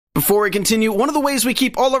Before we continue, one of the ways we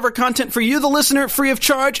keep all of our content for you, the listener, free of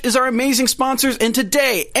charge is our amazing sponsors, and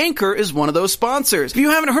today, Anchor is one of those sponsors. If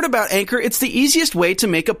you haven't heard about Anchor, it's the easiest way to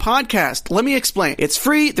make a podcast. Let me explain. It's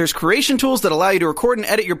free, there's creation tools that allow you to record and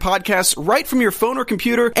edit your podcasts right from your phone or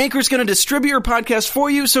computer. Anchor's going to distribute your podcast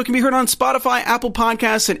for you so it can be heard on Spotify, Apple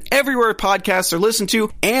Podcasts, and everywhere podcasts are listened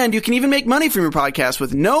to, and you can even make money from your podcast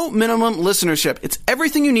with no minimum listenership. It's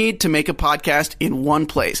everything you need to make a podcast in one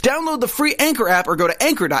place. Download the free Anchor app or go to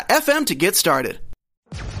anchor.fm to get started.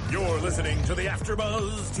 You're listening to the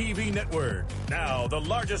AfterBuzz TV network, now the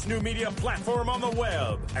largest new media platform on the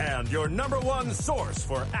web, and your number one source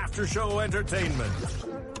for after-show entertainment.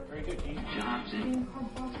 Very good, Keith Johnson.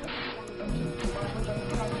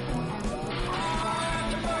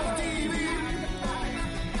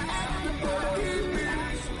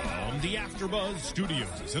 The AfterBuzz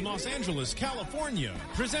Studios in Los Angeles, California.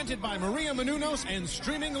 Presented by Maria Menounos and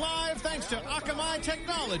streaming live thanks to Akamai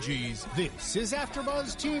Technologies. This is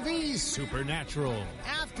AfterBuzz TV's Supernatural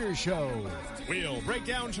AfterShow. We'll break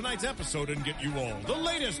down tonight's episode and get you all the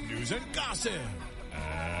latest news and gossip.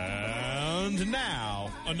 And now,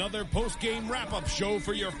 another post-game wrap-up show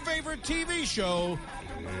for your favorite TV show.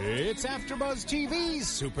 It's AfterBuzz TV's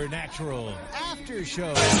Supernatural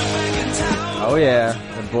AfterShow. Oh yeah,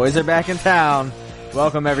 the boys are back in town.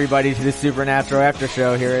 Welcome everybody to the Supernatural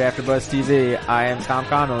Aftershow here at AfterBuzz TV. I am Tom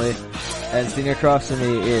Connolly, and sitting across from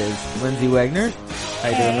me is Lindsay Wagner. How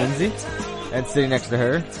you doing, Lindsay? And sitting next to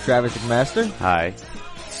her, Travis McMaster. Hi.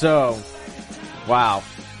 So, wow.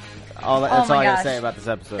 That's all I gotta say about this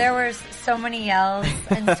episode. There were so many yells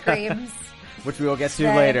and screams. Which we will get to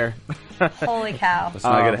later. Holy cow. Let's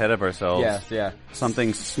not get ahead of ourselves. Yes, yeah.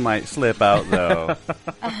 Something might slip out, though.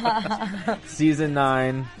 Season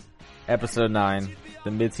 9, Episode 9,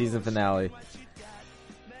 the mid-season finale.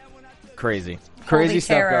 Crazy. Crazy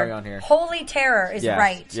stuff going on here. Holy Terror is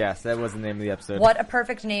right. Yes, that was the name of the episode. What a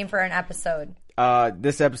perfect name for an episode.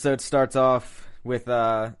 This episode starts off with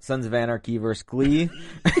Sons of Anarchy versus Glee.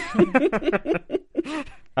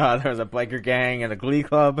 There was a biker gang and a Glee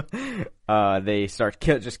club. They start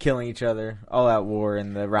just killing each other. All out war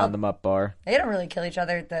in the Round Them Up bar. They don't really kill each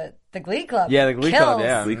other. The Glee club. Yeah, the Glee club.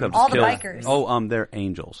 Yeah, Glee club all just the kills. bikers. Oh, they're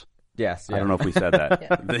angels. Yes. Yeah. I don't know if we said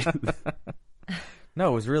that. No,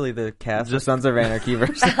 it was really the cast of Sons of Anarchy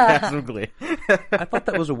versus the cast of Glee. I thought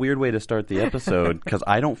that was a weird way to start the episode because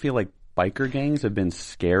I don't feel like biker gangs have been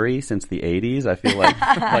scary since the 80s. I feel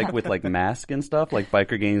like with like masks and stuff, like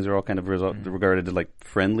biker gangs are all kind of regarded as like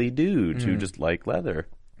friendly dudes who just like leather.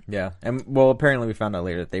 Yeah, and well, apparently we found out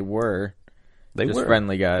later that they were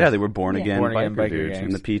friendly guys. Yeah, they were born again biker dudes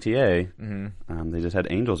gangs. in the PTA. Mm-hmm. They just had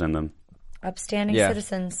angels in them. Upstanding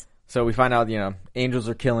citizens. So we find out, angels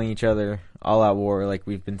are killing each other, all out war, like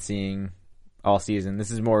we've been seeing all season.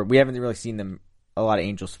 This is more, we haven't really seen a lot of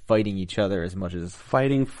angels fighting each other as much as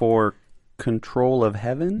fighting for control of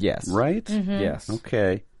heaven. Yes, right. Mm-hmm. Yes.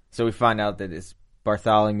 Okay. So we find out that it's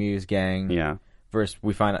Bartholomew's gang. Yeah. First,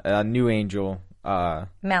 we find a new angel.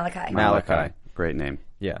 Malachi. Great name.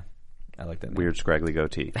 Yeah, I like that name. Weird scraggly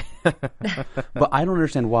goatee. But I don't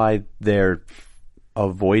understand why they're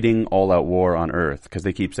avoiding all-out war on Earth, because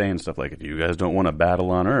they keep saying stuff like, if you guys don't want to battle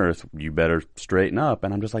on Earth, you better straighten up.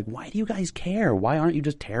 And I'm just like, why do you guys care? Why aren't you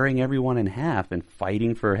just tearing everyone in half and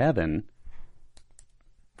fighting for heaven?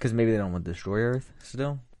 Because maybe they don't want to destroy Earth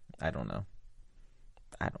still? I don't know.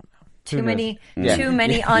 Too many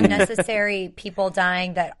unnecessary people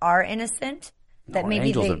dying that are innocent. That maybe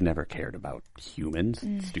angels have never cared about humans.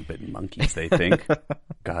 Stupid monkeys, they think.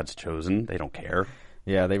 God's chosen. They don't care.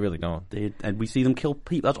 Yeah, they really don't. And we see them kill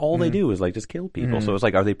people. That's all they do is like just kill people. So it's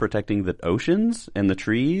like, are they protecting the oceans and the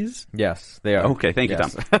trees? Yes, they are. Okay, thank you, Tom.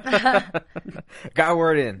 Got a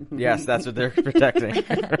word in. Yes, that's what they're protecting.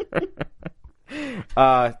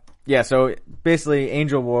 Yeah, so basically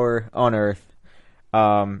angel war on Earth.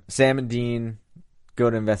 Sam and Dean go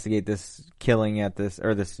to investigate this killing at this.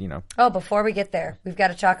 Oh, before we get there, we've got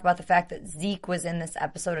to talk about the fact that Zeke was in this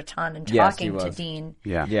episode a ton and talking to Dean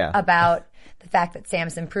about the fact that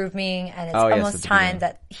Sam's improving and it's almost time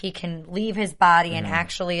that he can leave his body and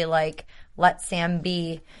actually let Sam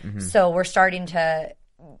be. So we're starting to,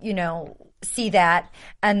 see that.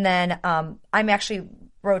 And then I'm actually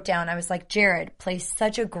wrote down, I was like, Jared plays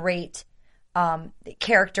such a great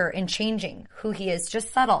character in changing who he is,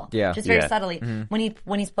 just subtle, just very subtly.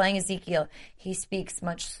 When he's playing Ezekiel, he speaks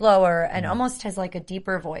much slower and almost has like a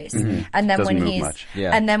deeper voice. And then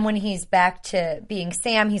when he's back to being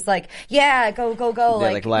Sam, he's like, yeah, go,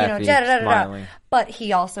 like laughing, smiling. But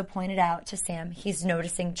he also pointed out to Sam he's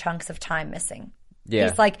noticing chunks of time missing. Yeah.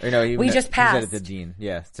 He's like, we just passed. He said it to Dean.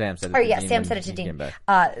 Yeah, Sam said it to Dean. Sam said it to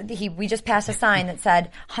Dean. We just passed a sign that said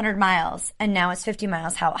 100 miles, and now it's 50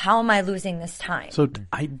 miles. How am I losing this time? So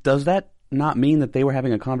does that not mean that they were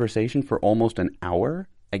having a conversation for almost an hour?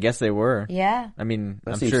 I guess they were. Yeah. I mean,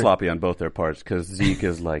 that seems sloppy on both their parts, because Zeke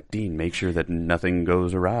is like, Dean, make sure that nothing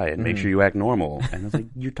goes awry and make sure you act normal. And it's like,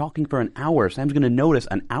 you're talking for an hour. Sam's going to notice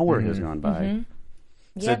an hour has gone by.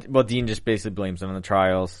 Yep. So, Dean just basically blames him on the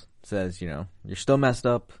trials. Says, you're still messed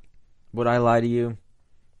up. Would I lie to you?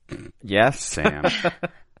 Yes.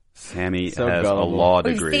 Sammy so has gullible. a law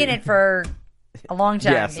degree. We've seen it for a long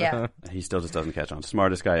time. Yes. Yeah. He still just doesn't catch on.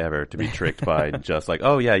 Smartest guy ever to be tricked by just like,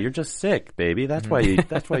 oh yeah, you're just sick, baby. That's why you're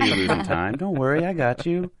losing time. Don't worry, I got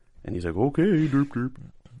you. And he's like, okay, derp, derp.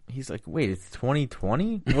 He's like, wait, it's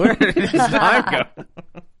 2020? Where did this time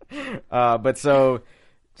go? But so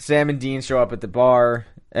Sam and Dean show up at the bar,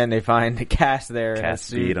 and they find Cass there. Cass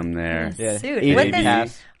beat him there. Yeah. Suit.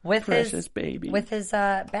 With his baby. With his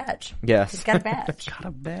badge. Yes. He's got a badge. Got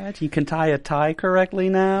a badge. He can tie a tie correctly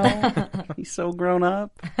now. He's so grown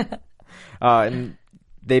up. And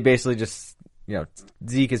they basically just,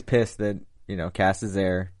 Zeke is pissed that, Cass is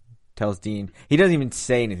there, tells Dean. He doesn't even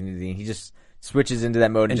say anything to Dean. He just switches into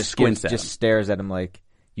that mode and just stares at him like,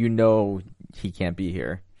 he can't be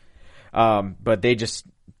here. But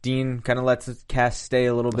Dean kind of lets Cass stay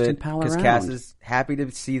a little bit because Cass is happy to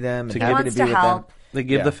see them and happy to be with them. They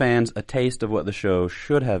give the fans a taste of what the show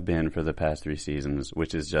should have been for the past 3 seasons,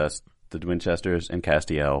 which is just the Winchesters and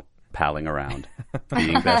Castiel palling around,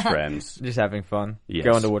 being best friends. Just having fun. Yes.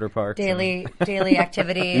 Going to water parks. Daily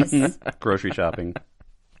activities. Grocery shopping.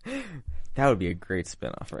 That would be a great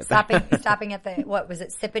spinoff right there. Stopping at the, what was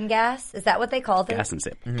it, Sip and Gas? Is that what they called it? Gas and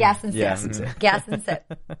Sip. Gas and Sip. Yeah. Gas and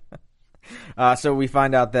Sip. So we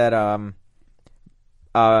find out that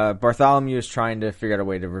Bartholomew is trying to figure out a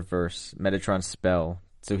way to reverse Metatron's spell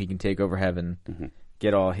so he can take over heaven,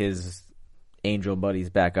 get all his angel buddies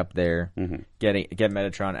back up there, get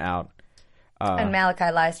Metatron out. And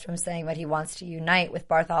Malachi lies to him saying that he wants to unite with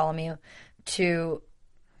Bartholomew to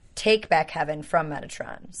take back heaven from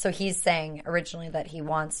Metatron. So he's saying originally that he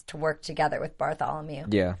wants to work together with Bartholomew.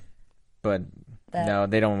 Yeah. But no,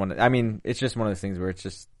 they don't want to. I mean, it's just one of those things where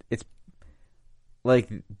it's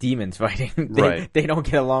like demons fighting. They don't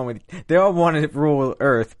get along with. They all want to rule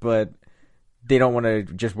Earth, but they don't want to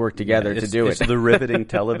just work together to do it. It's the riveting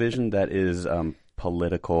television that is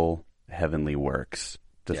political heavenly works.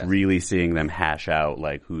 Just really seeing them hash out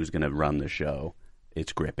like who's going to run the show.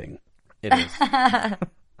 It's gripping. It is.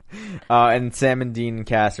 And Sam and Dean and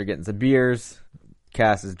Cass are getting some beers.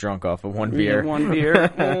 Cass is drunk off of one beer. One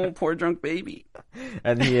beer. Oh, poor drunk baby.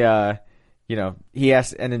 And he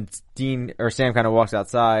asks, and then Dean or Sam kind of walks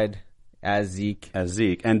outside as Zeke.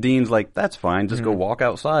 And Dean's like, that's fine. Just go walk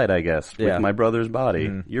outside, I guess, with my brother's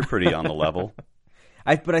body. You're pretty on the level.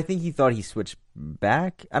 But I think he thought he switched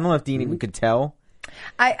back. I don't know if Dean even could tell.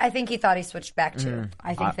 I think he thought he switched back too.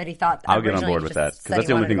 I think that he thought. I'll get on board with that because that's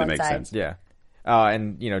the only thing that makes sense. Yeah.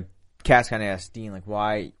 And Cass kind of asked Dean like,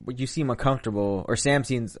 "Why? You seem uncomfortable?" Or Sam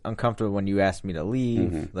seems uncomfortable when you asked me to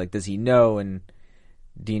leave. Like, does he know? And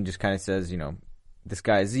Dean just kind of says, this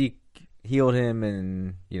guy Zeke healed him,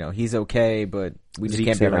 and he's okay, but we just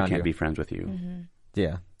can't be around you. Can't be friends with you.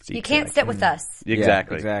 Yeah, Zeke you can't sit with us.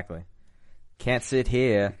 Exactly. Yeah, exactly. Can't sit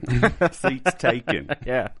here. Seat's taken.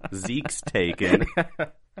 Yeah. Zeke's taken.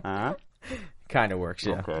 Huh? Kind of works,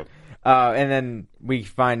 yeah. Okay. And then we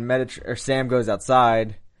find Sam goes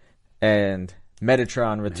outside, and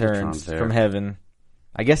Metatron returns from heaven.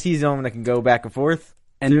 I guess he's the one that can go back and forth.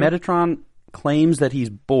 And Metatron claims that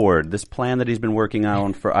he's bored. This plan that he's been working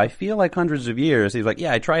on for, I feel like, hundreds of years. He's like,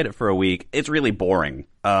 yeah, I tried it for a week. It's really boring.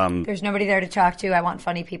 There's nobody there to talk to. I want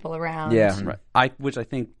funny people around. Yeah. Right.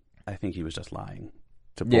 I think he was just lying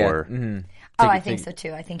to bore. Yeah. Mm-hmm. I think so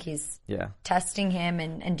too. I think he's testing him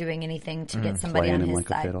and doing anything to get somebody on his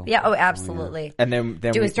side. Yeah. Oh, absolutely. Yeah. And then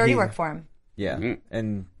do his dirty work for him. Yeah.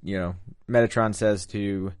 And Metatron says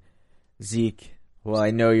to Zeke, "Well,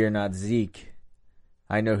 I know you're not Zeke.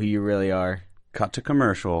 I know who you really are." Cut to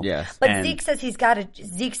commercial. Yes. But Zeke says he's got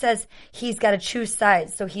to choose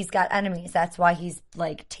sides, so he's got enemies. That's why he's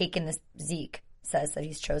like taken this. Zeke says that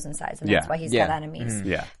he's chosen sides, and that's why he's got enemies. Mm-hmm.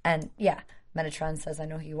 Yeah. And Metatron says, "I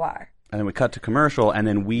know who you are." And then we cut to commercial, and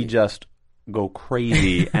then we just go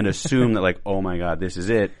crazy and assume that, like, oh my God, this is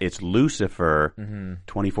it. It's Lucifer.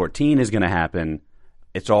 2014 is going to happen.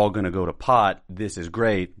 It's all going to go to pot. This is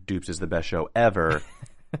great. Dupes is the best show ever.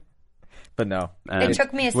 But no. It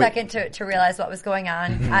took me a second to realize what was going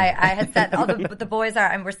on. I had said, all the boys are,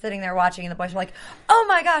 and we're sitting there watching, and the boys were like, oh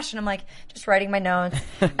my gosh. And I'm like, just writing my notes.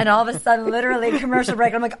 And all of a sudden, literally, commercial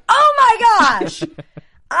break, and I'm like, oh my gosh.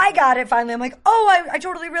 I got it finally. I'm like, oh, I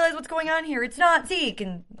totally realized what's going on here. It's not Zeke.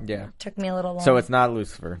 And it took me a little long. So it's not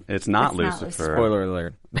Lucifer. It's not Lucifer. Spoiler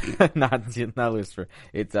alert. not Lucifer.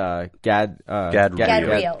 It's Gadriel.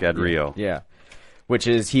 Yeah. Which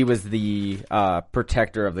is, he was the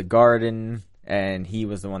protector of the garden, and he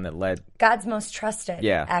was the one that led... God's most trusted,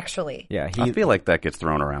 actually. Yeah, I feel like that gets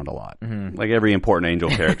thrown around a lot. Mm-hmm. Like every important angel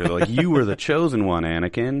character, they're like, you were the chosen one,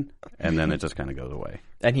 Anakin, and then it just kind of goes away.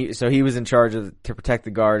 And he was in charge to protect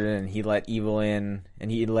the garden, and he let evil in, and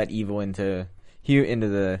he let evil into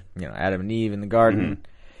the Adam and Eve in the garden.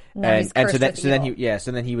 Mm-hmm.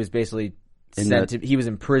 So then he was basically... he was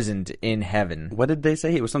imprisoned in heaven. What did they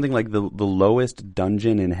say? It was something like the lowest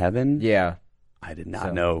dungeon in heaven? Yeah. I did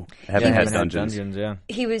not know heaven had dungeons.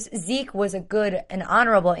 Zeke was a good and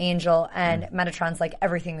honorable angel, and Metatron's like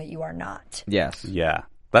everything that you are not. Yes. Yeah.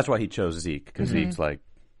 That's why he chose Zeke, because Zeke's like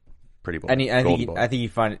pretty bold. And I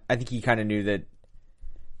think he kind of knew that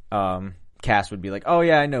Cass would be like, oh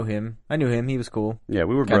yeah, I know him. He was cool. Yeah,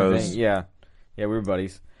 we were bros. Yeah, we were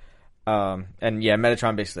buddies.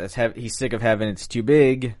 Metatron basically says he's sick of heaven, it's too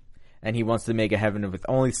big, and he wants to make a heaven with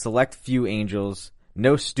only select few angels,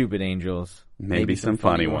 no stupid angels, maybe some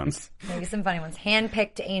funny ones. Maybe some funny ones.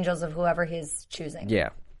 Hand-picked angels of whoever he's choosing. Yeah.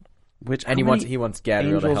 He wants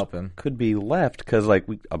Gadriel to help him. Could be left, because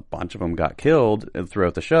a bunch of them got killed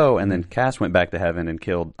throughout the show, and then Cass went back to heaven and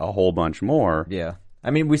killed a whole bunch more. Yeah. I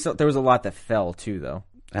mean, there was a lot that fell, too, though.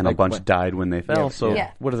 And a bunch died when they fell.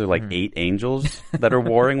 What are there, 8 angels that are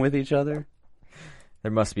warring with each other?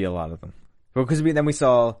 There must be a lot of them. Well, because then we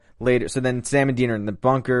saw later. So then Sam and Dean are in the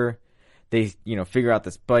bunker. They, figure out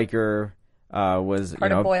this biker was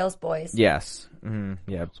part of Boyle's boys. Yes. Mm-hmm.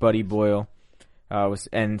 Yeah, Buddy Boyle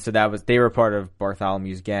they were part of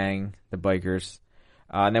Bartholomew's gang, the bikers.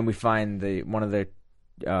 And then we find one of the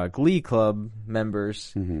Glee Club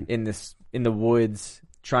members in the woods,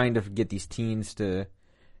 trying to get these teens to.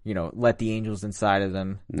 Let the angels inside of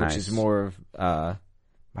them, which is more of,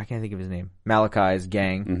 I can't think of his name, Malachi's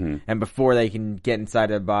gang. Mm-hmm. And before they can get inside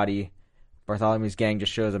their body, Bartholomew's gang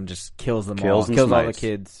just shows them, just kills them all. Kills all the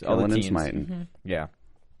kids, all the teens. Mm-hmm. Yeah.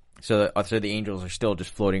 So the angels are still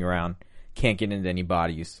just floating around, can't get into any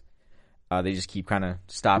bodies. They just keep kind of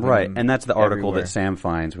stopping them. Right, and that's the article that Sam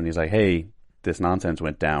finds when he's like, hey, this nonsense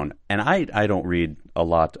went down. And I don't read a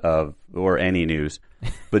lot of, or any news,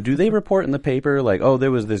 but do they report in the paper,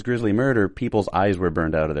 there was this grisly murder, people's eyes were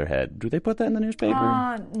burned out of their head? Do they put that in the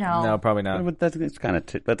newspaper? No. No, probably not. That's kind of,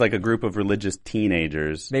 that's like a group of religious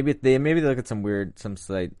teenagers. Maybe they look at some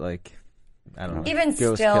site, I don't know. Even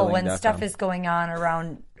still, when stuff is going on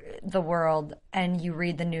around the world and you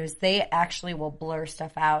read the news, they actually will blur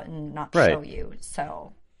stuff out and not show you,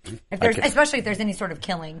 so... especially if there's any sort of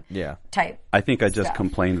killing type. I think I just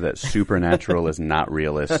complained that Supernatural is not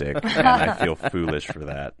realistic, and I feel foolish for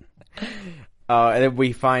that. And then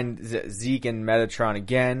we find Zeke and Metatron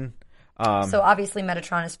again. So obviously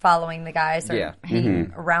Metatron is following the guys or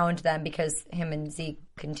hanging around them because him and Zeke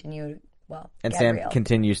continue... and Gabriel. Sam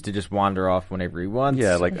continues to just wander off whenever he wants.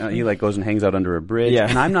 Yeah, he goes and hangs out under a bridge. Yeah.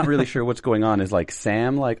 And I'm not really sure what's going on. Is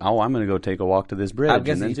Sam I'm going to go take a walk to this bridge,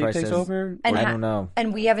 and then Zeke takes over? And I don't know.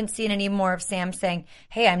 And we haven't seen any more of Sam saying,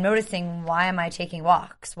 hey, I'm noticing, why am I taking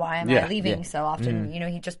walks? Why am I leaving so often?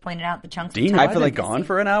 He just pointed out the chunks Dean, of time. I feel gone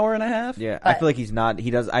for an hour and a half? Yeah, I feel like he's not.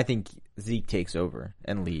 He does. I think Zeke takes over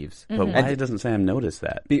and leaves. But why doesn't Sam notice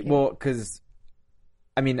that? Because,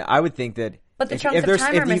 I would think that... But the chunks of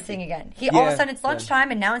time are missing again. All of a sudden it's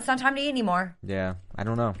lunchtime, and now it's not time to eat anymore. Yeah, I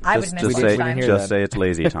don't know. I would miss lunchtime. Just say it's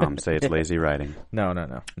lazy, Tom. Say it's lazy writing. No.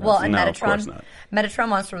 Well, and Metatron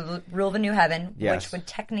wants to rule the new heaven, which would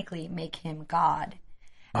technically make him God.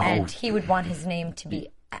 And he would want his name to be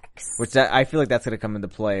X. Which I feel like that's going to come into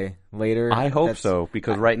play later. I hope so,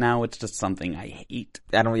 because right now it's just something I hate.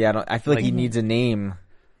 I feel like he needs a name.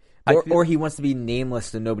 Or he wants to be nameless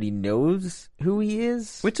so nobody knows who he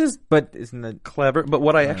is. But isn't that clever? But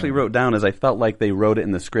what I actually wrote down is I felt like they wrote it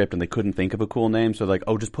in the script and they couldn't think of a cool name, so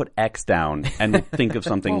just put X down and we'll think of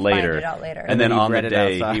something later. Find it out later. And then on the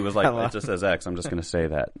day, he was like, it just says X, I'm just going to say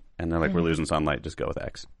that. And they're like, we're losing sunlight, just go with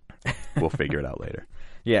X. We'll figure it out later.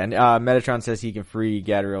 Yeah, and Metatron says he can free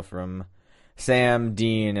Gadriel from Sam,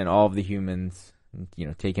 Dean, and all of the humans,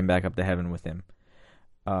 take him back up to heaven with him.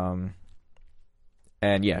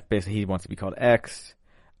 And basically he wants to be called X.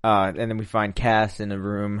 And then we find Cass in a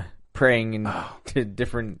room praying to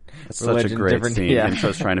different religions. Such a great scene. And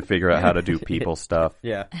just trying to figure out how to do people stuff.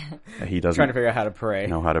 Yeah. He doesn't trying to figure out how to pray.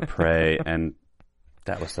 Know how to pray. And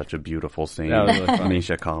that was such a beautiful scene. That was really fun.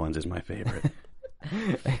 Misha Collins is my favorite.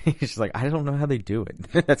 He's just like, I don't know how they do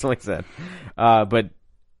it. That's all he said. But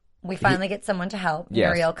we finally get someone to help. Yes.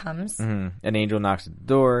 Muriel comes. Mm-hmm. An angel knocks at the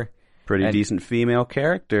door. Pretty decent female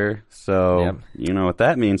character. So, you know what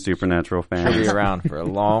that means, Supernatural fans. She'll be around for a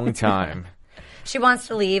long time. She wants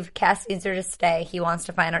to leave. Cass needs her to stay. He wants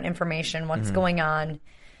to find out information, what's going on.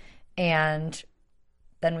 And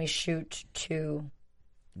then we shoot to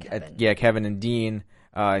Kevin. Kevin and Dean.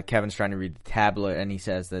 Kevin's trying to read the tablet, and he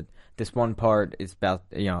says that this one part is about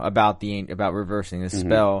reversing the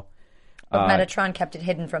spell. But Metatron kept it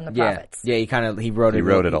hidden from the prophets. Yeah, he wrote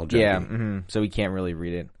it all jumpy. Yeah, so he can't really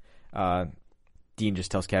read it. Dean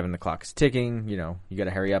just tells Kevin the clock is ticking. You got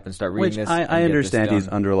to hurry up and start reading this. I understand he's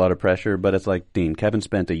under a lot of pressure, but it's like, Dean, Kevin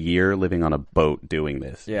spent a year living on a boat doing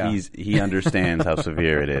this. Yeah. He understands how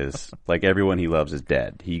severe it is. Like, everyone he loves is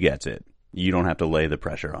dead. He gets it. You don't have to lay the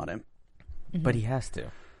pressure on him. But he has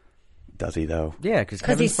to. Does he, though? Yeah, because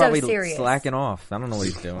Kevin's he's probably so serious. slacking off. I don't know what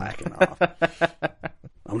he's doing. Slacking off.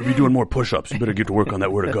 I'm going to be doing more push-ups. You better get to work on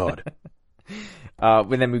that word of God.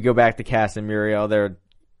 And then we go back to Cass and Muriel.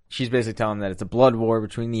 She's basically telling them that it's a blood war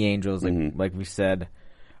between the angels, like we said.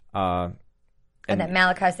 And that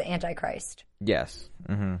Malachi's the Antichrist. Yes.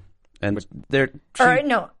 Mm-hmm. And they're...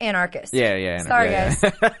 Anarchist. Yeah, Anarchist. Sorry, guys.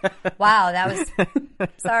 Wow, that was...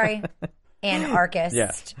 Sorry.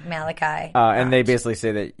 Anarchist Malachi. And they basically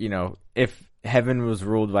say that, if heaven was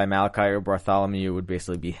ruled by Malachi or Bartholomew, it would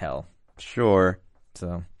basically be hell. Sure.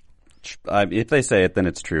 So... if they say it, then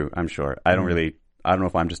it's true, I'm sure. I don't know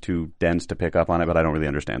if I'm just too dense to pick up on it, but I don't really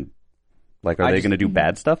understand. Like, are they going to do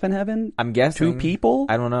bad stuff in heaven? I'm guessing. 2 people?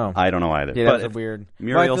 I don't know. I don't know either. Yeah, that's weird.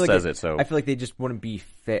 Muriel says it, so... I feel like they just wouldn't be,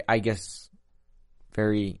 I guess,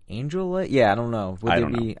 very angel-like? Yeah, I don't know. I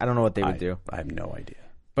don't know what they would do. I have no idea.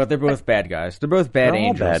 But they're both bad guys. They're both bad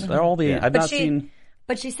angels. They're all the... I've not seen...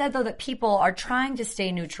 But she said, though, that people are trying to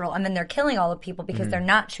stay neutral, and then they're killing all the people because they're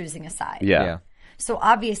not choosing a side. Yeah. So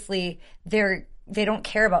obviously, they don't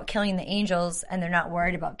care about killing the angels, and they're not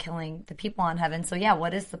worried about killing the people on heaven. So yeah,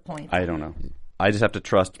 what is the point? I don't know. I just have to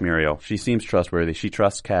trust Muriel. She seems trustworthy. She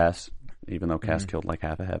trusts Cass, even though Cass killed like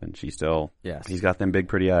half of heaven. She still... Yes. He's got them big,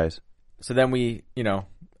 pretty eyes. So then a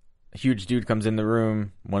huge dude comes in the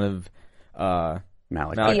room, one of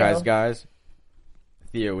Malachi's guys.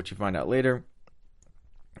 Theo, which you find out later.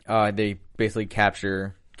 They basically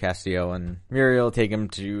capture Castiel and Muriel, take him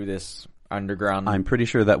to this underground... I'm pretty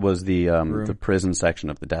sure that was the prison section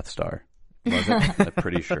of the Death Star. Was it? I'm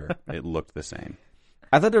pretty sure. It looked the same.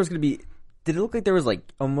 I thought there was going to be... Did it look like there was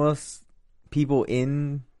almost people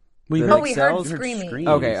in... we heard screaming.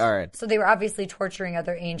 Okay, all right. So they were obviously torturing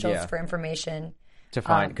other angels for information. To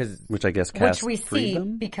find... which I guess Cass we see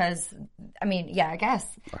them? because... I guess.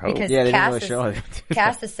 Because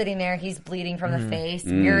Cass is sitting there. He's bleeding from the face.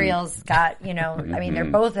 Muriel's got, they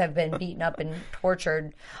both have been beaten up and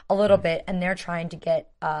tortured a little bit, and they're trying to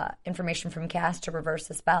get information from Cass to reverse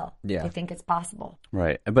the spell. Yeah. They think it's possible.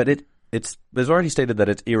 Right. But it's already stated that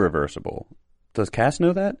it's irreversible. Does Cass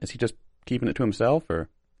know that? Is he just keeping it to himself, or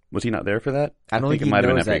was he not there for that? I don't think it might have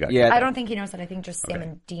been after he got killed. I don't think he knows that. I think just Sam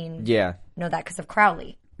and Dean know that because of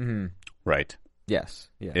Crowley. Mm-hmm. Right. Yes.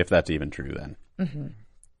 Yeah. If that's even true, then. Mm-hmm.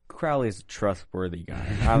 Crowley's a trustworthy guy.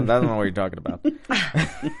 I don't know what you're talking about. Is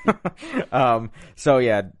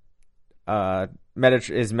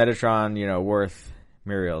Metatron, worth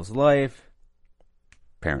Muriel's life?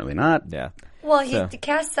 Apparently not. Yeah. Well,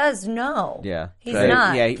 Cass says no. Yeah. He's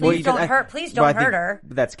not. Yeah. Please don't hurt her.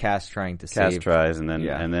 That's Cass trying to Cass save. tries, and then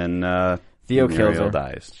Theo Muriel kills her.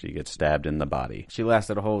 Dies. She gets stabbed in the body. She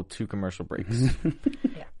lasted a whole 2 commercial breaks.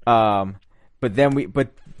 Yeah. But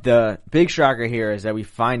the big shocker here is that we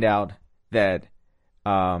find out that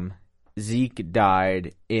Zeke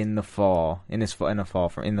died in the fall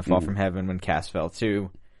from heaven when Cass fell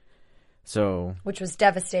too. So, which was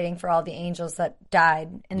devastating for all the angels that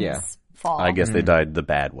died in this fall. I guess they died the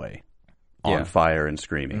bad way, on fire and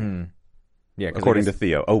screaming. Mm-hmm. Yeah, according to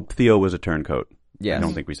Theo. Oh, Theo was a turncoat. Yeah, I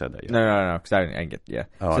don't think we said that yet. No, because I didn't get. Yeah.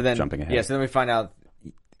 Oh, so then jumping ahead. Yeah, so then we find out.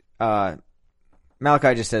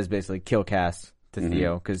 Malachi just says basically kill Cass to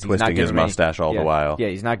Theo because he's not giving his mustache all the while. Yeah,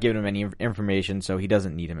 he's not giving him any information, so he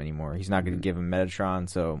doesn't need him anymore. He's not going to give him Metatron,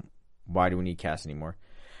 so why do we need Cass anymore?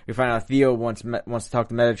 We find out Theo wants to talk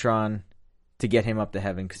to Metatron to get him up to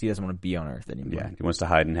heaven because he doesn't want to be on Earth anymore. Yeah, he wants to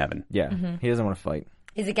hide in heaven. Yeah, he doesn't want to fight.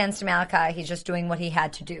 He's against Malachi. He's just doing what he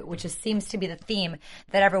had to do, which seems to be the theme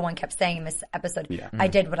that everyone kept saying in this episode. Yeah. I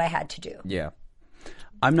did what I had to do. Yeah.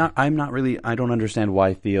 I'm not really. I don't understand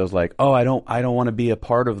why Theo's like, oh, I don't want to be a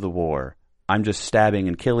part of the war. I'm just stabbing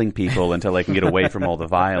and killing people until I can get away from all the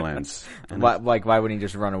violence. Why wouldn't he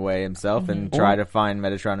just run away himself and try to find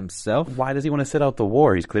Metatron himself? Why does he want to sit out the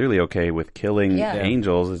war? He's clearly okay with killing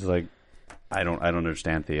angels. It's like, I don't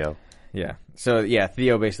understand Theo. Yeah. So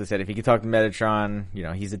Theo basically said if he could talk to Metatron,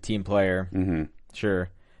 he's a team player. Mm-hmm. Sure.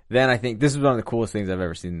 Then I think this is one of the coolest things I've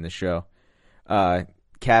ever seen in the show.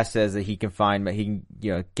 Cass says that he can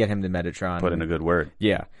get him to Metatron. Put in a good word.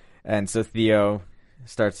 Yeah. And so Theo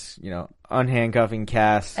starts, unhandcuffing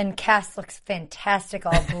Cass. And Cass looks fantastic,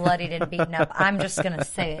 all bloodied and beaten up. I'm just going to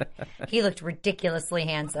say it. He looked ridiculously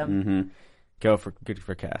handsome. Mm-hmm. Good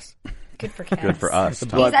for Cass. Good for Cass. Good for us.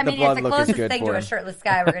 It's the closest thing to a shirtless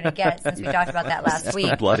guy we're going to get since we talked about that last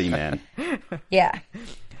week. Bloody man. Yeah.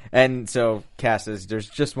 And so Cass says, there's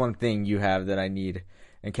just one thing you have that I need.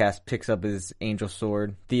 And Cass picks up his angel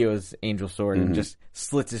sword, Theo's angel sword, and just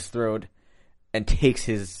slits his throat and takes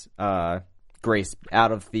his grace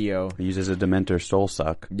out of Theo. He uses a Dementor soul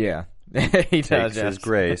suck. Yeah. He takes his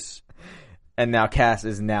grace. And now Cass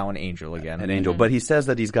is now an angel again. An angel. But he says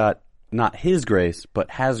that he's got not his grace,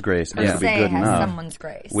 but has grace. And to be good enough. Someone's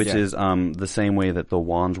grace. Which is the same way that the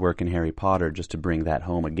wands work in Harry Potter, just to bring that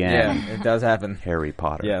home again. Yeah, it does happen. Harry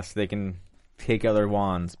Potter. Yes, they can take other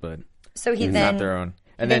wands, but so he not their own.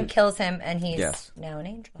 And then kills him, and he's now an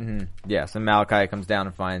angel. Mm-hmm. Yes, and Malachi comes down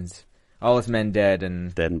and finds all his men dead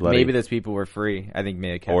and bloody. Maybe those people were free. I think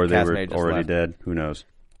maybe Cass or they were just already left. dead. Who knows?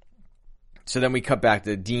 So then we cut back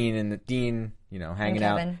to Dean and Dean, hanging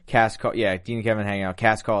out. Kevin. Cass, Dean and Kevin hanging out.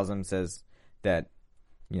 Cass calls him, says that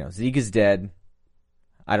Zeke is dead.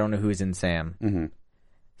 I don't know who's in Sam. Mm-hmm.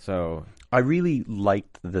 So I really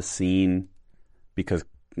liked the scene because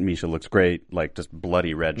Misha looks great, like just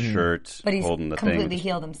bloody red shirt, but he's holding the completely thing.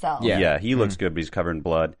 healed himself. Yeah, he looks good, but he's covered in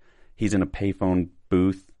blood. He's in a payphone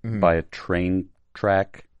booth by a train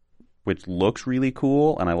track, which looks really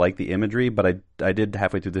cool, and I like the imagery. But I did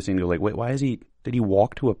halfway through the scene go like, wait, why is he? Did he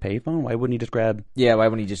walk to a payphone? Why wouldn't he just grab? Yeah, why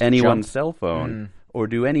wouldn't he just anyone's jump? cell phone or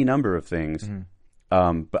do any number of things?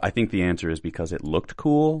 But I think the answer is because it looked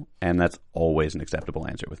cool, and that's always an acceptable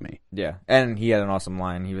answer with me. Yeah, and he had an awesome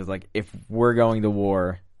line. He was like, "If we're going to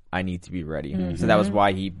war, I need to be ready." So that was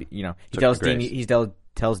why he tells Dean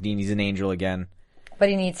tells Dean he's an angel again. But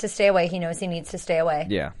he needs to stay away. He knows he needs to stay away.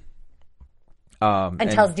 Yeah. And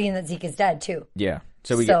tells Dean that Zeke is dead too. Yeah.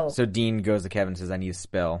 So Dean goes to Kevin and says, "I need a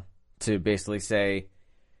spell to basically say,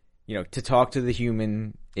 to talk to the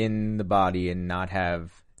human in the body and not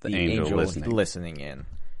have the angel listening in."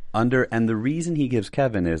 And the reason he gives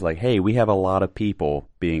Kevin is like, hey, we have a lot of people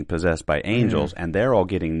being possessed by angels, and they're all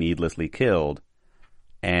getting needlessly killed.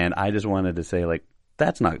 And I just wanted to say, like,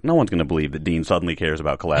 no one's going to believe that Dean suddenly cares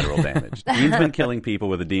about collateral damage. Dean's been killing people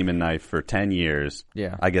with a demon knife for 10 years.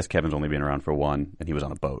 Yeah. I guess Kevin's only been around for 1, and he was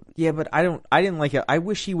on a boat. Yeah, but I didn't like it. I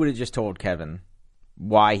wish he would have just told Kevin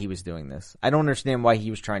why he was doing this. I don't understand why he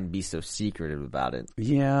was trying to be so secretive about it.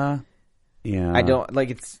 Yeah. I don't like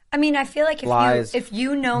it's. I mean, I feel like lies. if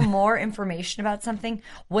you know more information about something,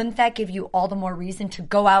 wouldn't that give you all the more reason to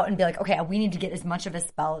go out and be like, okay, we need to get as much of a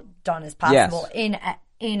spell done as possible in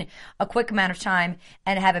a quick amount of time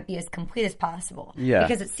and have it be as complete as possible? Yeah.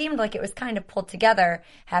 Because it seemed like it was kind of pulled together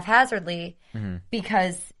haphazardly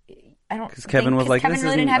because. Because Kevin was like, Kevin this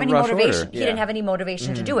really isn't didn't have a any rush motivation. order. He didn't have any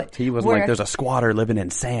motivation to do it. He wasn't like, there's a squatter living in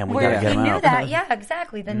Sam. We gotta get him out. If he knew that, yeah,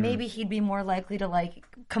 exactly. Then maybe he'd be more likely to like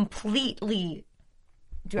completely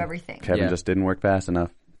do everything. Kevin just didn't work fast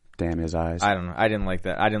enough. Damn his eyes. I don't know. I didn't like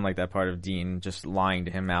that. I didn't like that part of Dean just lying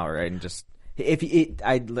to him outright and just.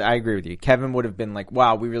 I agree with you. Kevin would have been like,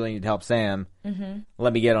 "Wow, we really need to help Sam.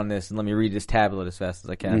 Let me get on this and let me read this tablet as fast as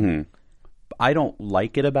I can." I don't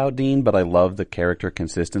like it about Dean, but I love the character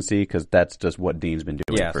consistency because that's just what Dean's been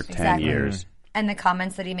doing for 10 years. And the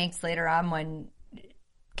comments that he makes later on when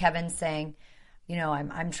Kevin's saying,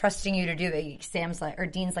 I'm trusting you to do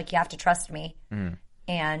it. Dean's like, you have to trust me.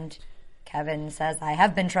 And Kevin says, I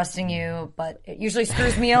have been trusting you, but it usually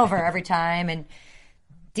screws me over every time. And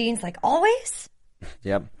Dean's like, always?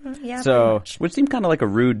 Yep. Yeah. So, which seemed kind of like a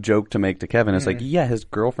rude joke to make to Kevin. It's like, yeah, his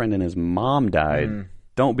girlfriend and his mom died.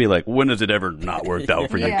 Don't be like, when has it ever not worked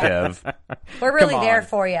out for you, Kev? We're really there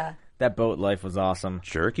for you. That boat life was awesome.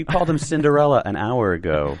 Jerk, you called him Cinderella an hour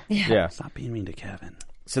ago. Yeah. Stop being mean to Kevin.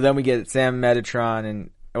 So then we get Sam, Metatron, and,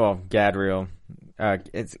 Gadriel.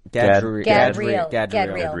 It's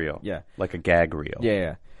Gadriel. Yeah. Like a gag reel.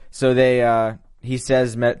 Yeah. So he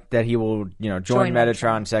says that he will, join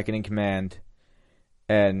Metatron second in command.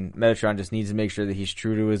 And Metatron just needs to make sure that he's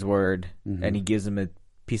true to his word. And he gives him a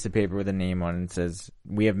piece of paper with a name on it and says,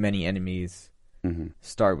 we have many enemies.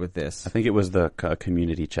 start with this. I think it was the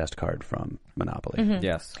community chest card from Monopoly.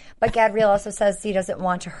 Yes. But Gadriel also says he doesn't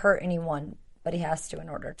want to hurt anyone, but he has to in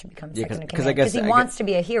order to become second in command. Because he wants to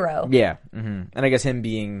be a hero. Yeah. And I guess him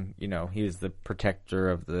being, he was the protector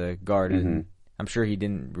of the garden. I'm sure he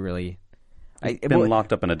didn't really... He's been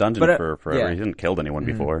locked up in a dungeon for forever. Yeah. He didn't killed anyone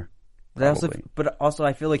before. But also,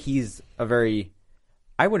 I feel like he's a very...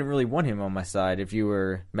 I wouldn't really want him on my side if you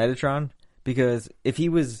were Metatron, because if he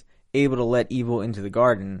was able to let evil into the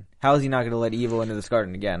garden, how is he not going to let evil into this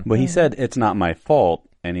garden again? Well, he said, it's not my fault,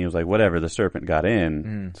 and he was like, whatever, the serpent got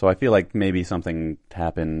in. So I feel like maybe something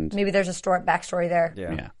happened. Maybe there's a backstory there.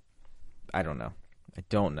 Yeah. I don't know.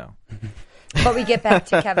 But we get back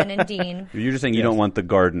to Kevin and Dean. You're just saying you don't want the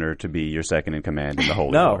gardener to be your second in command in the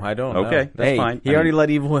Holy War. No, I don't. Okay, that's fine. He already let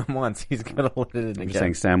evil in once. He's going to let it in again. I'm just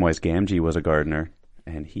saying Samwise Gamgee was a gardener,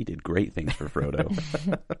 and he did great things for Frodo.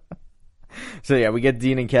 So yeah, we get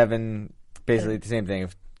Dean and Kevin, basically the same thing.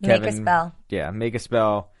 Kevin, make a spell. Yeah, make a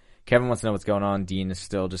spell. Kevin wants to know what's going on. Dean is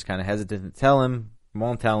still just kind of hesitant to tell him,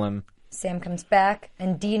 won't tell him. Sam comes back,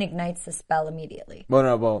 and Dean ignites the spell immediately.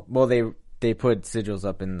 Well, they put sigils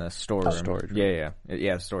up in the storage room. Yeah,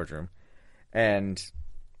 the storage room. And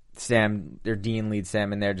Dean leads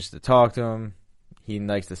Sam in there just to talk to him. He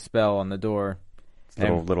lights the spell on the door.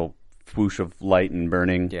 Little whoosh of light and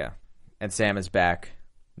burning. Yeah. And Sam is back.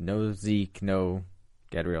 No Zeke, no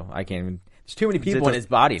Gadriel. I can't even... There's too many people in his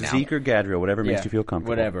body now. Zeke or Gadriel, whatever makes you feel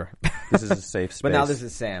comfortable. Whatever. This is a safe space. But now this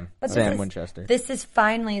is Sam. Sam Winchester. This is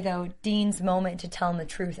finally, though, Dean's moment to tell him the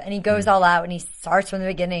truth. And he goes all out and he starts from the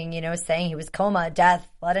beginning, saying he was coma, death,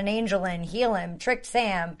 let an angel in, heal him, tricked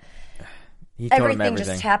Sam. Everything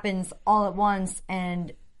just happens all at once.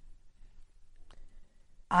 And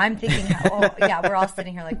I'm thinking, we're all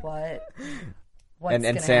sitting here like, what?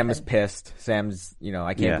 And Sam is pissed. Sam's,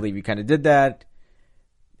 I can't believe you kind of did that.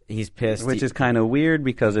 He's pissed. Which is kind of weird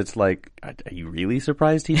because it's like, are you really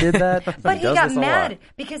surprised he did that? But he got mad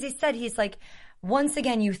because he's like, once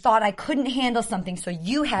again, you thought I couldn't handle something, so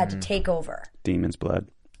you had to take over. Demon's blood.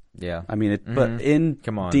 Yeah. I mean, but in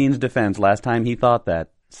Dean's defense, last time he thought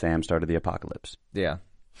that, Sam started the apocalypse. Yeah.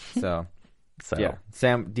 So yeah.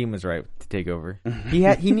 Dean was right to take over.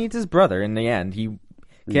 He needs his brother in the end. He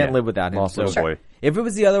can't live without him. Also, boy. If it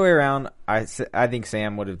was the other way around, I think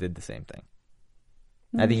Sam would have did the same thing.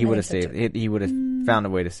 I think he would have saved. He would have found a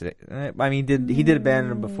way to save. I mean, he did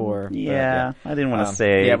abandon him before. Yeah, I didn't want to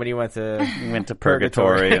say. Yeah, when he went to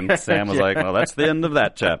purgatory, and Sam was like, "Well, that's the end of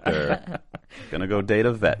that chapter. Gonna go date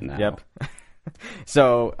a vet now." Yep.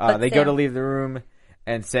 So they go to leave the room,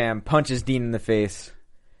 and Sam punches Dean in the face.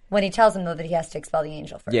 When he tells him, though, that he has to expel the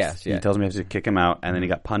angel first. Yes, He tells him he has to kick him out, and then he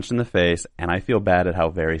got punched in the face, and I feel bad at how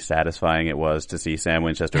very satisfying it was to see Sam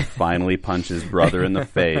Winchester finally punch his brother in the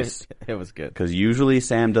face. It was good. Because usually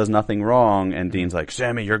Sam does nothing wrong, and Dean's like,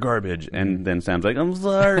 Sammy, you're garbage. And then Sam's like, I'm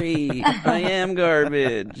sorry, I am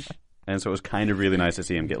garbage. And so it was kind of really nice to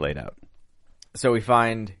see him get laid out. So we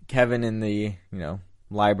find Kevin in the,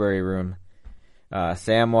 library room.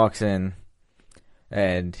 Sam walks in,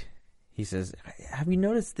 and... he says, have you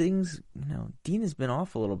noticed things? Dean has been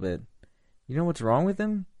off a little bit. You know what's wrong with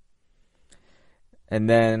him? And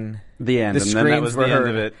then the end. The and then that was the end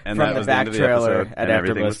of it. And from that was the back the end of the trailer episode, at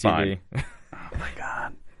AfterBuzz TV. Oh my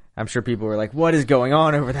god! I'm sure people were like, "What is going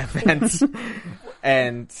on over that fence?"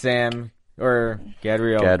 And Sam or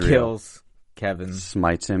Gadriel kills Kevin,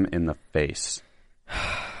 smites him in the face,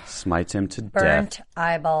 smites him to burnt death.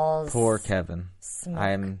 Eyeballs. Poor Kevin. Smoke.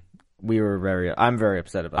 I'm very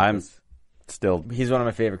upset about this. He's one of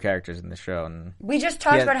my favorite characters in the show, and we just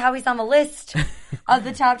talked about how he's on the list of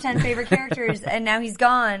the top 10 favorite characters, and now he's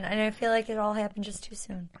gone, and I feel like it all happened just too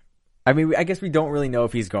soon. I mean, I guess we don't really know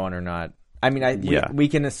if he's gone or not. I mean, we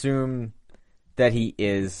can assume that he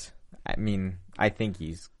is. I mean, I think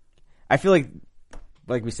he's. I feel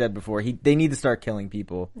like we said before, they need to start killing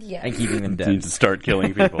people and keeping them dead. Need to start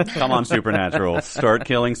killing people. Come on, Supernatural, start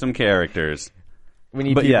killing some characters.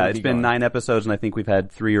 It's been 9 episodes, and I think we've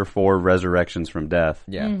had 3 or 4 resurrections from death.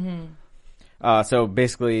 Yeah. Mm-hmm. So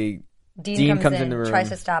basically, Dean comes in the room, tries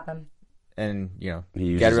to stop him, and he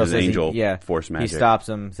uses his angel force magic. He stops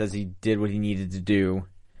him, says he did what he needed to do.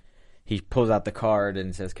 He pulls out the card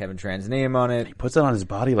and says Kevin Tran's name on it. He puts it on his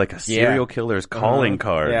body like a serial killer's calling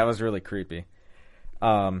card. Yeah, it was really creepy.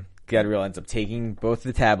 Gadriel ends up taking both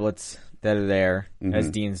the tablets that are there as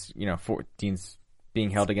Dean's, Dean's being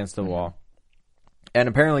held against the wall. And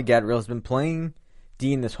apparently Gadriel has been playing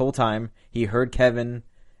Dean this whole time. He heard Kevin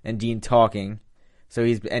and Dean talking. So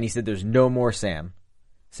he said there's no more Sam.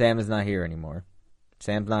 Sam is not here anymore.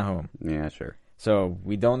 Sam's not home. Yeah, sure. So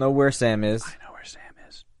we don't know where Sam is. I know where Sam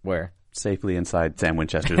is. Where? safely inside Sam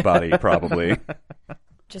Winchester's body, probably.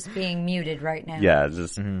 Just being muted right now. Yeah,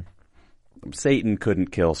 just Satan couldn't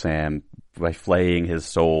kill Sam by flaying his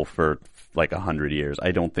soul for like 100 years.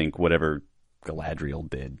 I don't think whatever Galadriel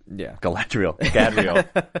did. Yeah. Gadriel.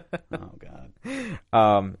 Oh,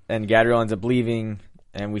 God. And Gadriel ends up leaving,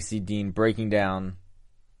 and we see Dean breaking down,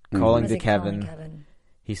 calling to Kevin.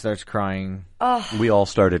 He starts crying. Oh. We all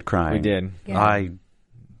started crying. We did. Yeah.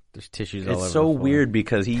 There's tissues all over. It's so weird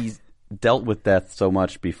because he's dealt with death so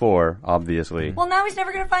much before, obviously. Well, now he's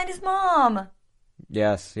never going to find his mom.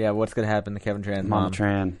 Yes. Yeah, what's going to happen to Kevin Tran's mom? Mom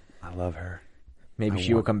Tran. I love her. Maybe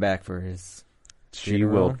she will come back for his She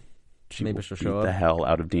will. Maybe she'll show beat the hell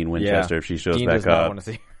out of Dean Winchester if she shows Dean back does not up. want to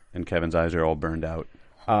see her. And Kevin's eyes are all burned out.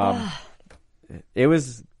 It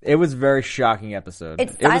was a very shocking episode.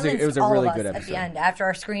 It silenced was a all really of us good at episode. the end. After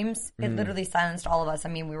our screams, it literally silenced all of us. I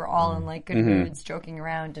mean, we were all in like good moods, joking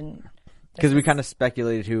around, and because we kind of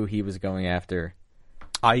speculated who he was going after.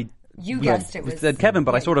 You guessed it was said Kevin,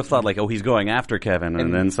 but I sort of thought like, oh, he's going after Kevin,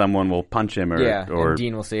 and then someone will punch him, or and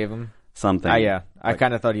Dean will save him. Something. I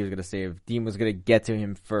kind of thought he was going to save. Dean was going to get to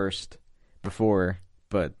him first before,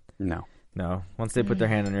 but no. Once they put their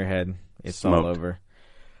hand on your head, it's Smoked. all over.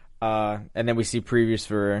 And then we see previews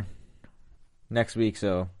for next week.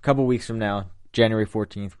 So a couple weeks from now, January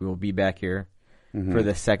 14th, we will be back here for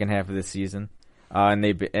the second half of the season. And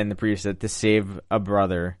the preview said to save a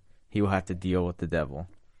brother, he will have to deal with the devil.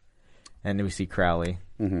 And then we see Crowley.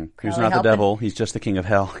 Who's not the devil? He's just the king of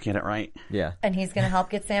hell. Get it right. Yeah. and he's going to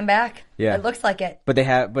help get Sam back. Yeah. It looks like it. But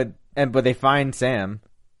they find Sam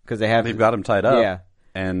because they've got him tied up. Yeah.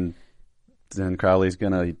 And then Crowley's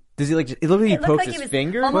gonna. Does he it looked like he It looked pokes like his he was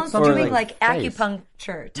finger? almost or doing like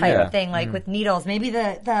acupuncture type thing, like with needles. Maybe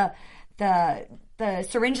the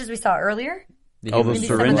syringes we saw earlier. Oh, those Maybe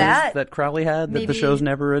some of syringes that. Crowley had that the Maybe- show's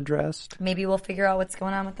never addressed. Maybe we'll figure out what's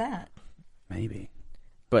going on with that. Maybe.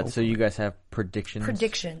 But so you guys have predictions?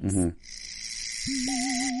 Predictions. And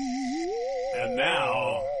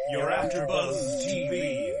now, your AfterBuzz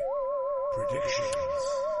TV predictions.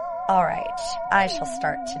 All right, I shall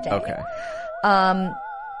start today. Okay.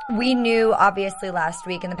 We knew, obviously, last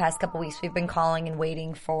week and the past couple weeks, we've been calling and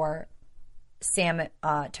waiting for Sam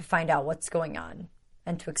to find out what's going on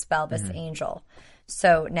and to expel this angel.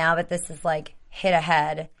 So now that this is like hit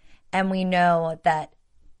ahead, and we know that,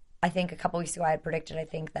 I think a couple weeks ago I had predicted, I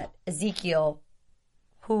think that Ezekiel,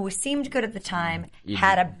 who seemed good at the time,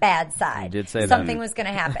 had a bad side. You did say something was going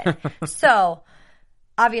to happen. So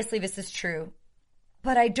obviously this is true,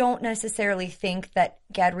 but I don't necessarily think that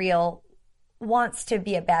Gadriel wants to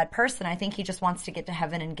be a bad person. I think he just wants to get to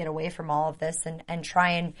heaven and get away from all of this and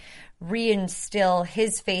try and reinstill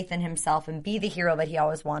his faith in himself and be the hero that he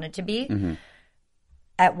always wanted to be.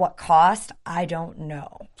 At what cost? I don't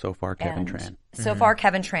know. So far, Kevin Tran. So far,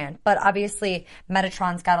 Kevin Tran. But obviously,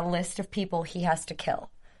 Metatron's got a list of people he has to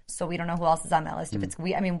kill. So we don't know who else is on that list. If it's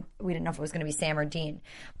we didn't know if it was going to be Sam or Dean.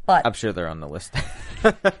 But I'm sure they're on the list.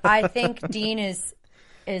 I think Dean is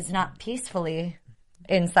not peacefully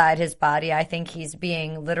inside his body. I think he's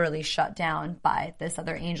being literally shut down by this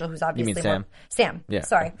other angel who's obviously... You mean Sam? Sam. Yeah.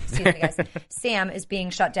 Sorry. Excuse me, guys. Sam is being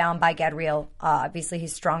shut down by Gadriel. Obviously,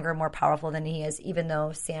 he's stronger, more powerful than he is, even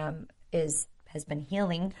though Sam has been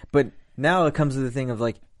healing. But now it comes to the thing of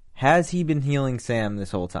like, has he been healing Sam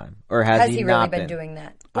this whole time? Or has he really not been doing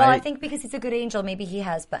that? Well, I think because he's a good angel, maybe he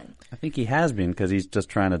has been. I think he has been because he's just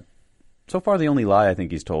trying to. So far, the only lie I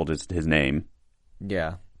think he's told is his name.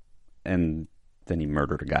 Yeah. And then he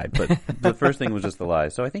murdered a guy. But the first thing was just the lie.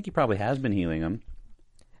 So I think he probably has been healing him.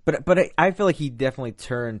 But I feel like he definitely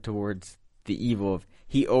turned towards the evil of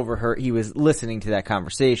he was listening to that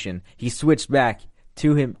conversation. He switched back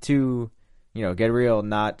to Gadriel,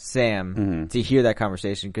 not Sam, to hear that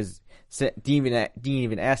conversation because Dean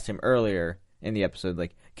even asked him earlier in the episode,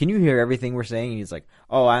 like, can you hear everything we're saying? And he's like,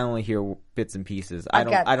 oh, I only hear bits and pieces.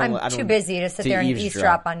 I'm too busy to sit there and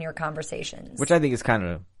eavesdrop on your conversations. Which I think is kind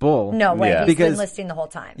of bull. No way. He's been listening the whole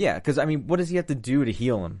time. Yeah, because, what does he have to do to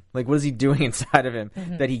heal him? Like, what is he doing inside of him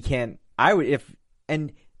that he can't...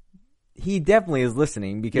 And he definitely is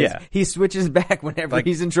listening because he switches back whenever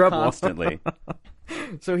he's in trouble. Constantly.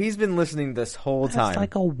 So he's been listening this whole time. That's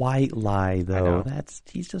like a white lie, though.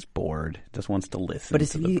 He's just bored. Just wants to listen. But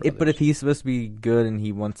if he's supposed to be good and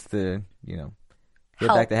he wants to, get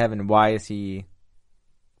back to heaven, why is he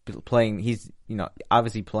playing? He's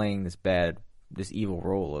obviously playing this evil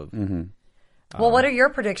role of. Well, what are your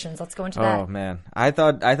predictions? Let's go into that. Oh man, I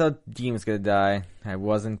thought Dean was gonna die. I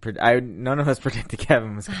wasn't. None of us predicted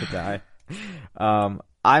Kevin was gonna die.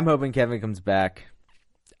 I'm hoping Kevin comes back.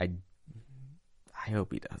 I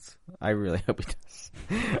hope he does. I really hope he does.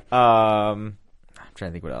 I'm trying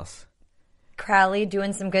to think what else. Crowley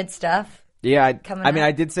doing some good stuff. Yeah, I mean,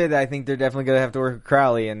 I did say that I think they're definitely going to have to work with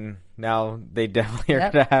Crowley, and now they definitely are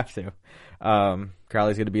going to have to.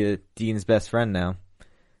 Crowley's going to be Dean's best friend now.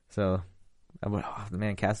 So,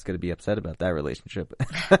 man, Cass is going to be upset about that relationship.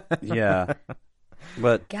 Yeah.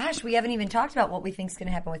 But gosh, we haven't even talked about what we think is going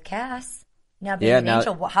to happen with Cass. Now being an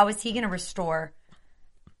angel, how is he going to restore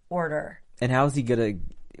order? And how is he going to...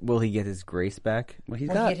 Will he get his grace back? Will he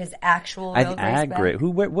get his actual grace back?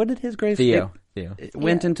 What did his grace... Theo. It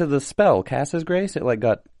went into the spell. Cass's grace? It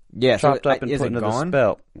got chopped up and put into the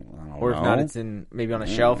spell. Or if not, it's maybe on a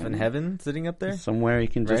shelf in heaven sitting up there? Somewhere he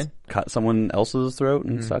can just cut someone else's throat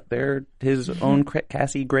and suck his own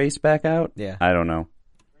Cassie grace back out? Yeah. I don't know.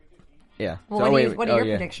 Yeah. Well, what are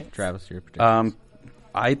your predictions? Travis, your predictions.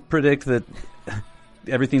 I predict that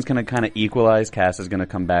everything's going to kind of equalize. Cass is going to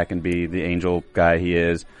come back and be the angel guy he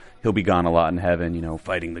is. He'll be gone a lot in heaven,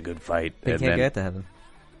 fighting the good fight. He can't get to heaven.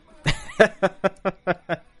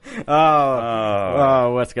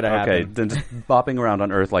 What's going to happen? Okay, then just bopping around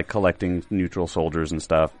on Earth, collecting neutral soldiers and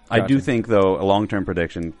stuff. Gotcha. I do think, though, a long-term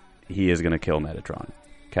prediction, he is going to kill Metatron.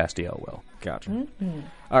 Castiel will. Gotcha. Mm-hmm.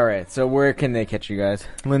 All right, so where can they catch you guys?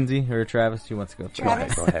 Lindsay or Travis? Who wants to go first?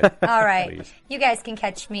 Travis? Go ahead. All right. Please. You guys can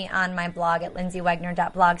catch me on my blog at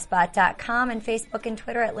lindsaywegner.blogspot.com and Facebook and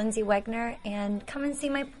Twitter at Lindsay Wegner. And come and see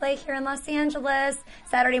my play here in Los Angeles,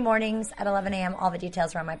 Saturday mornings at 11 a.m. All the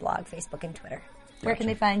details are on my blog, Facebook, and Twitter. Where can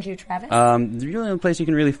they find you, Travis? The only place you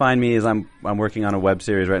can really find me is I'm working on a web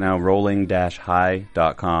series right now,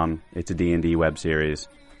 rolling-high.com. It's a D&D web series.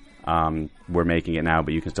 We're making it now,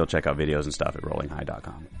 but you can still check out videos and stuff at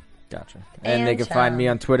rollinghigh.com. Gotcha. And they can find me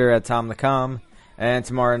on Twitter at TomTheCom. And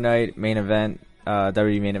tomorrow night, main event,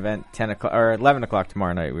 WWE main event, 10 o'clock or 11 o'clock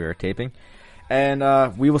tomorrow night. We are taping, and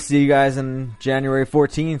we will see you guys on January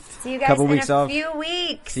 14th. See you guys in a few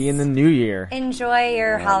weeks. See you in the new year. Enjoy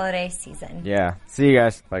your holiday season. Yeah. See you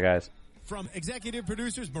guys. Bye, guys. From executive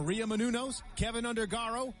producers Maria Menounos, Kevin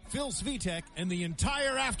Undergaro, Phil Svitek, and the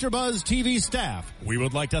entire AfterBuzz TV staff, we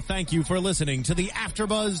would like to thank you for listening to the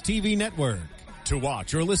AfterBuzz TV network. To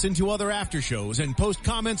watch or listen to other after shows and post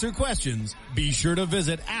comments or questions, be sure to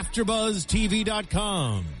visit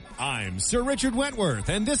AfterBuzzTV.com. I'm Sir Richard Wentworth,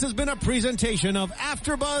 and this has been a presentation of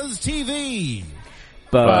AfterBuzz TV.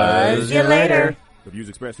 Buzz you later. The views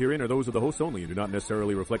expressed herein are those of the hosts only and do not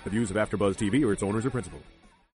necessarily reflect the views of AfterBuzz TV or its owners or principals.